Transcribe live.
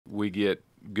we get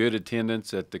good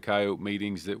attendance at the coyote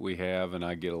meetings that we have, and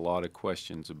I get a lot of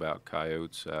questions about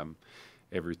coyotes.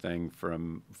 Everything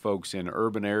from folks in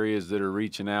urban areas that are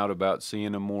reaching out about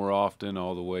seeing them more often,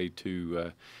 all the way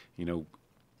to, you know,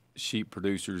 sheep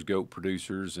producers, goat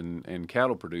producers, and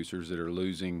cattle producers that are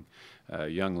losing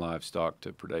young livestock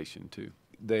to predation too.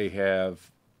 They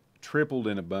have tripled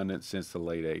in abundance since the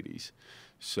late 80s.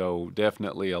 So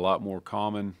definitely a lot more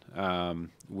common.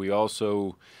 We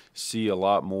also see a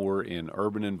lot more in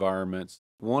urban environments.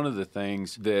 One of the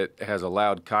things that has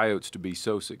allowed coyotes to be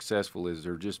so successful is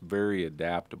they're just very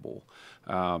adaptable.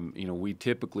 You know, we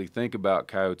typically think about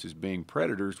coyotes as being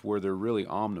predators where they're really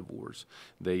omnivores.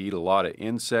 They eat a lot of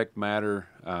insect matter.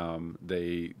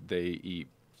 They eat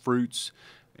fruits.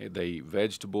 They eat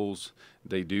vegetables.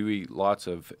 They do eat lots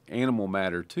of animal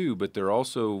matter too, but they're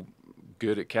also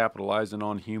good at capitalizing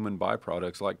on human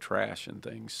byproducts like trash and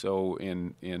things. So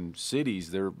in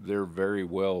cities, they're very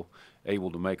well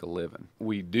able to make a living.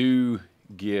 We do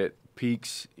get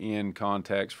peaks in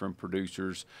contacts from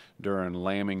producers during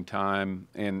lambing time,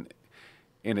 and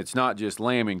it's not just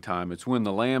lambing time. It's when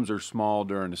the lambs are small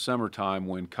during the summertime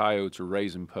when coyotes are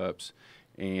raising pups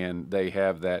and they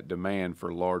have that demand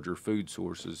for larger food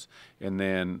sources. And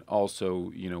then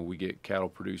also, you know, we get cattle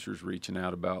producers reaching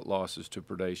out about losses to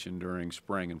predation during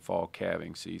spring and fall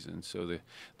calving season. So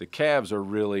the calves are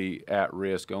really at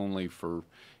risk only for,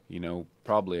 you know,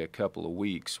 probably a couple of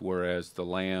weeks, whereas the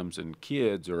lambs and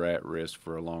kids are at risk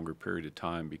for a longer period of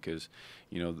time because,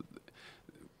 you know,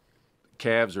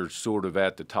 calves are sort of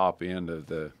at the top end of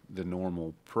the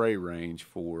normal prey range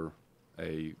for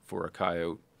a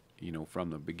coyote, you know, from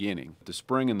the beginning. The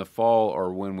spring and the fall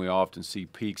are when we often see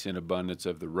peaks in abundance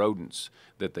of the rodents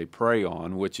that they prey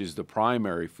on, which is the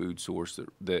primary food source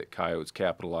that coyotes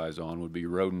capitalize on, would be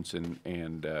rodents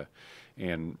and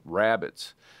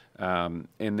rabbits. And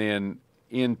then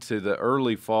into the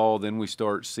early fall, then we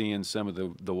start seeing some of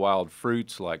the wild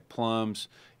fruits like plums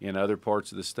in other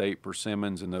parts of the state,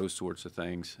 persimmons and those sorts of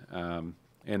things.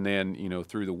 And then, you know,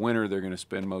 through the winter, they're going to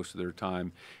spend most of their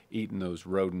time eating those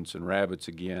rodents and rabbits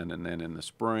again. And then in the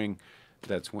spring,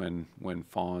 that's when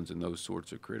fawns and those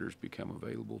sorts of critters become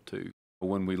available too.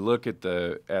 When we look at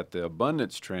the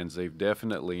abundance trends, they've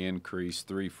definitely increased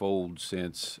threefold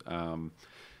since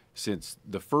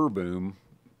the fur boom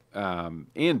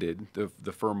ended,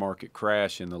 the fur market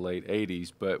crash in the late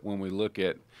 80s. But when we look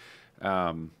at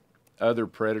other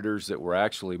predators that were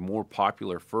actually more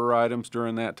popular fur items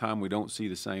during that time, we don't see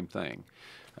the same thing.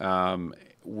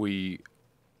 We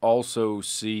also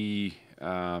see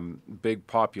big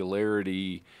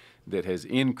popularity that has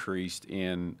increased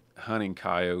in hunting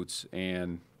coyotes,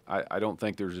 and I don't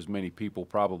think there's as many people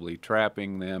probably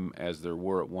trapping them as there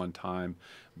were at one time,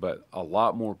 but a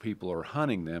lot more people are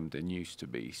hunting them than used to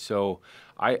be. So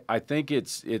I think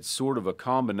it's sort of a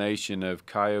combination of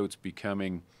coyotes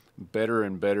becoming better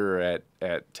and better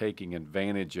at taking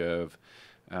advantage of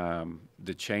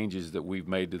the changes that we've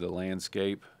made to the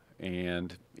landscape,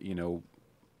 and, you know,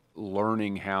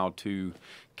 learning how to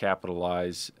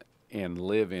capitalize and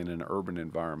live in an urban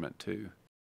environment too.